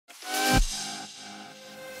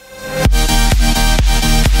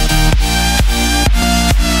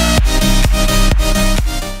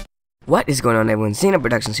What is going on, everyone? Xeno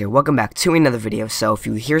Productions here. Welcome back to another video. So if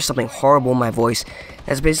you hear something horrible in my voice,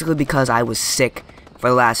 that's basically because I was sick for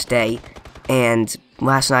the last day, and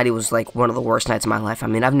last night it was like one of the worst nights of my life. I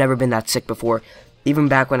mean, I've never been that sick before. Even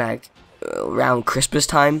back when around Christmas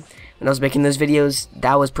time, when I was making those videos,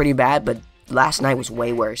 that was pretty bad, but last night was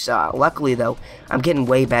way worse. Luckily though, I'm getting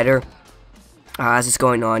way better as it's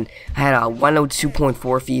going on. I had a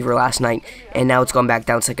 102.4 fever last night, and now it's gone back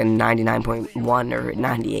down to like a 99.1 or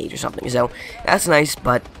 98 or something. So that's nice,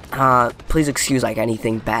 but please excuse like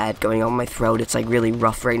anything bad going on my throat. It's like really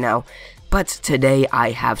rough right now. But today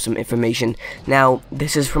I have some information. Now,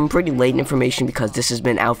 this is from pretty late information because this has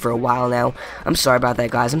been out for a while now. I'm sorry about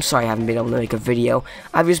that, guys. I'm sorry I haven't been able to make a video.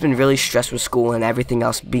 I've just been really stressed with school and everything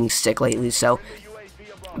else, being sick lately. So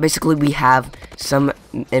basically, we have some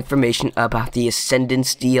information about the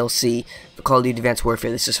Ascendance DLC for Call of Duty Advanced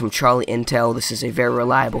Warfare. This is from Charlie Intel. This is a very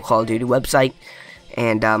reliable Call of Duty website.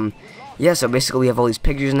 And yeah, so basically we have all these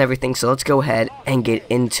pictures and everything. So let's go ahead and get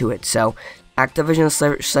into it. So Activision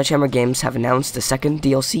and Sledgehammer Games have announced the second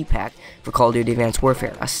DLC pack for Call of Duty Advanced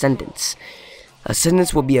Warfare, Ascendance.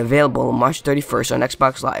 Ascendance will be available on March 31st on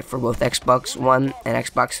Xbox Live for both Xbox One and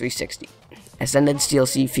Xbox 360. Ascendance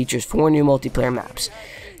DLC features 4 new multiplayer maps: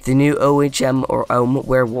 the new OHM or OM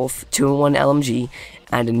Werewolf 2-in-1 LMG,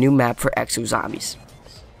 and a new map for Exo Zombies.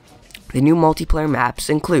 The new multiplayer maps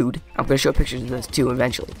include, I'm going to show pictures of this too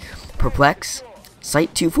eventually, Perplex,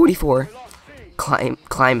 Site 244,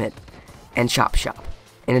 Climate, and Chop Shop.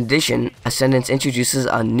 In addition, Ascendance introduces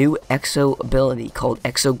a new Exo ability called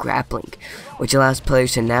Exo Grappling, which allows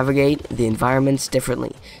players to navigate the environments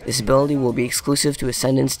differently. This ability will be exclusive to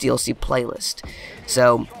Ascendance DLC playlist.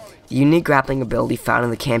 So, the unique grappling ability found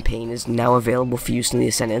in the campaign is now available for use in the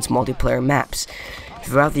Ascendance multiplayer maps.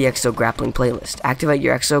 Throughout the Exo Grappling playlist, activate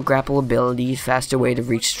your Exo Grapple ability, faster way to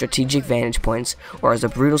reach strategic vantage points, or as a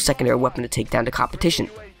brutal secondary weapon to take down the competition.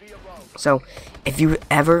 So, if you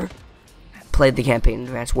ever played the campaign in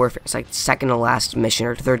Advanced Warfare, it's like second to last mission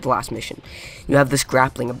or third to last mission, you have this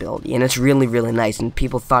grappling ability, and it's really nice, and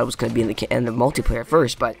people thought it was going to be in the multiplayer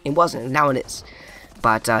first, but it wasn't, and now it is.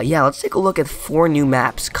 But yeah, let's take a look at 4 new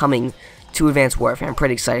maps coming to Advanced Warfare. I'm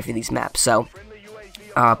pretty excited for these maps. So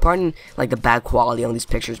pardon like the bad quality on these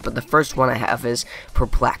pictures, but the first one I have is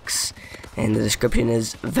Perplex, and the description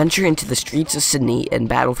is: venture into the streets of Sydney and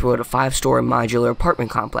battle throughout a 5-story modular apartment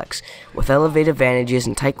complex. With elevated advantages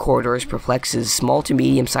and tight corridors, Perplex is a small to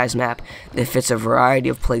medium-sized map that fits a variety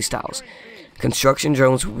of playstyles. Construction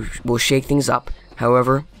drones will shake things up,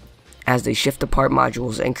 however, as they shift apart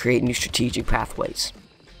modules and create new strategic pathways.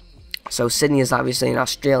 So Sydney is obviously in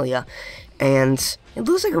Australia, and it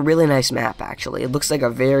looks like a really nice map, actually. It looks like a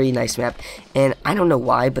very nice map, and I don't know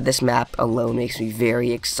why, but this map alone makes me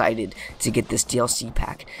very excited to get this DLC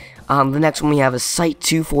pack. The next one we have is Site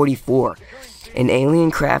 244. An alien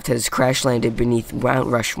craft has crash-landed beneath Mount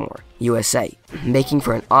Rushmore, USA, making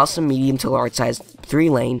for an awesome medium to large-sized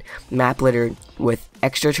 3-lane map littered with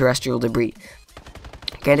extraterrestrial debris.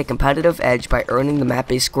 Gain a competitive edge by earning the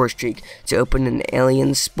map-based score streak to open an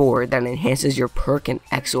alien spore that enhances your perk and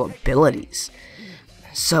exo abilities.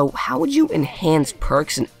 So, how would you enhance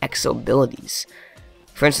perks and exo abilities?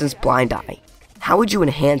 For instance, Blind Eye. How would you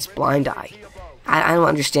enhance Blind Eye? I don't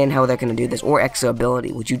understand how they're going to do this. Or exo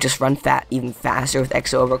ability. Would you just run even faster with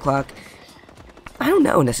exo overclock? I don't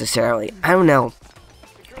know necessarily. I don't know.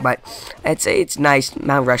 But it's nice.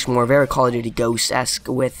 Mount Rushmore, very Call of Duty Ghost-esque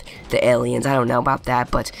with the aliens. I don't know about that,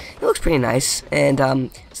 but it looks pretty nice. And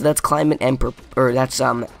so that's Climate and that's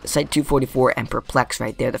Site 244 and Perplex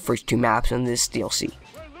right there, the first 2 maps in this DLC.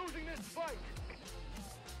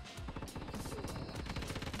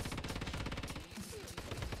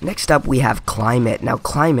 Next up, we have Climate. Now,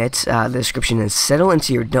 Climate, the description is: settle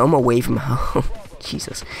into your dome away from home.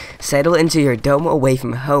 Jesus. Settle into your dome away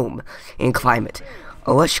from home in Climate.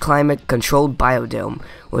 A lush climate-controlled biodome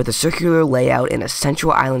with a circular layout and a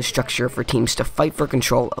central island structure for teams to fight for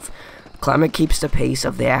control of. Climate keeps the pace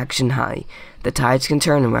of the action high. The tides can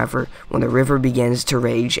turn, however, when the river begins to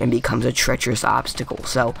rage and becomes a treacherous obstacle.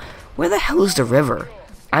 So, where the hell is the river?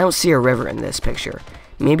 I don't see a river in this picture.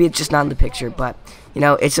 Maybe it's just not in the picture, but, you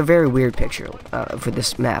know, it's a very weird picture for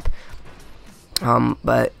this map.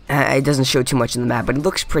 But it doesn't show too much in the map, but it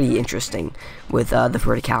looks pretty interesting with the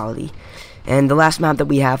verticality. And the last map that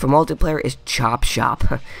we have for multiplayer is Chop Shop.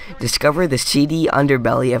 Discover the seedy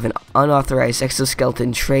underbelly of an unauthorized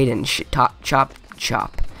exoskeleton trade in Chop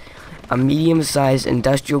Shop, a medium-sized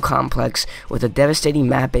industrial complex with a devastating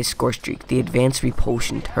map-based score streak, the Advanced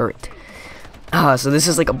Repulsion Turret. So this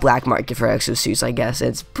is like a black market for exosuits, I guess.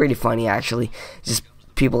 It's pretty funny, actually. Just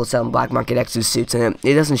people selling black market exosuits, and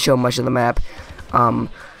it doesn't show much of the map.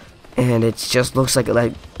 and it just looks like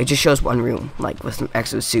it just shows one room, like with some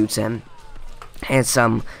exosuits and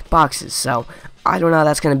some boxes. So I don't know how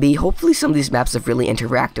that's gonna be. Hopefully some of these maps have really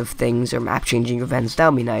interactive things or map changing events. That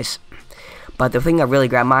would be nice. But the thing that really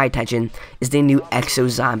grabbed my attention is the new Exo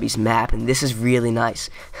Zombies map, and this is really nice.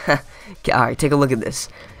 Alright, take a look at this.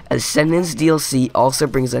 Ascendance DLC also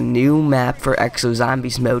brings a new map for Exo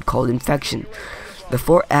Zombies mode called Infection. The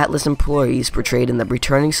 4 Atlas employees portrayed in the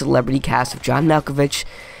returning celebrity cast of John Malkovich,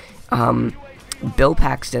 Bill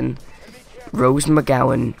Paxton, Rose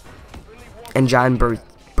McGowan, and John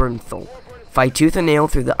Bernthal fight tooth and nail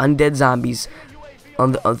through the undead zombies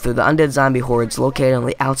through the undead zombie hordes located on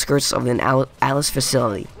the outskirts of an Alice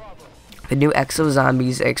facility. The new Exo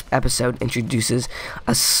Zombies episode introduces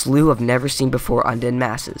a slew of never-seen-before undead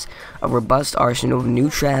masses, a robust arsenal of new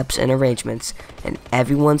traps and arrangements, and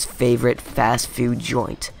everyone's favorite fast food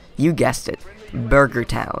joint. You guessed it, Burger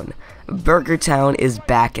Town. Burger Town is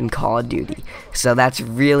back in Call of Duty, so that's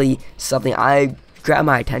really something I grabbed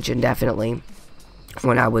my attention, definitely,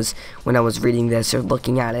 when I was reading this or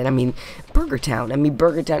looking at it. I mean, Burger Town,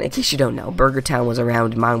 in case you don't know, Burger Town was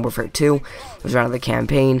around in Modern Warfare 2, it was around in the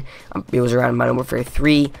campaign, it was around in Modern Warfare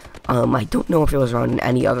 3, I don't know if it was around in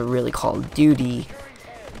any other really Call of Duty,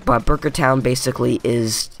 but Burger Town basically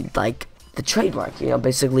is, like, the trademark, you know,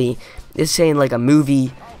 basically, it's saying, like,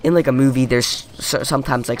 in like a movie, there's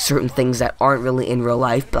sometimes, like, certain things that aren't really in real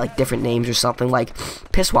life, but, like, different names or something, like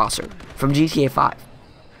Pisswasser from GTA 5.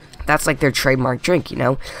 That's like their trademark drink, you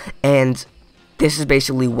know, and this is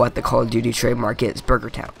basically what the Call of Duty trademark is,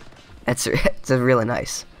 Burger Town. It's really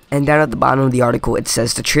nice. And down at the bottom of the article, it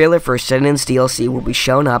says the trailer for Ascendance DLC will be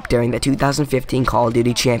shown up during the 2015 Call of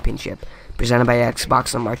Duty Championship, presented by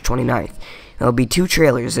Xbox on March 29th. There will be 2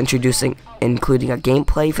 trailers including a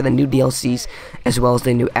gameplay for the new DLCs, as well as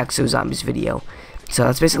the new Exo Zombies video. So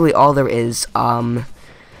that's basically all there is. I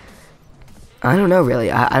don't know,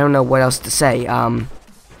 really. I don't know what else to say.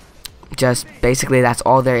 Just basically that's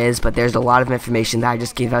all there is, but there's a lot of information that I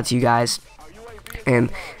just gave out to you guys,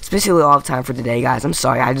 and it's basically all the time for today, guys. I'm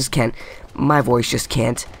sorry, I just can't, my voice just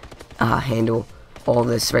can't handle all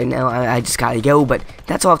this right now. I just gotta go, but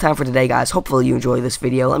that's all the time for today, guys. Hopefully you enjoyed this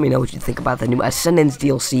video. Let me know what you think about the new Ascendance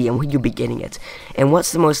DLC and when you'll be getting it, and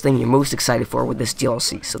what's the thing you're most excited for with this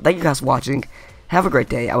DLC. So thank you guys for watching. Have a great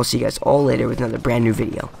day. I will see you guys all later with another brand new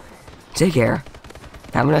video. Take care,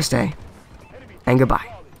 have a nice day, and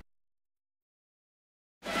goodbye.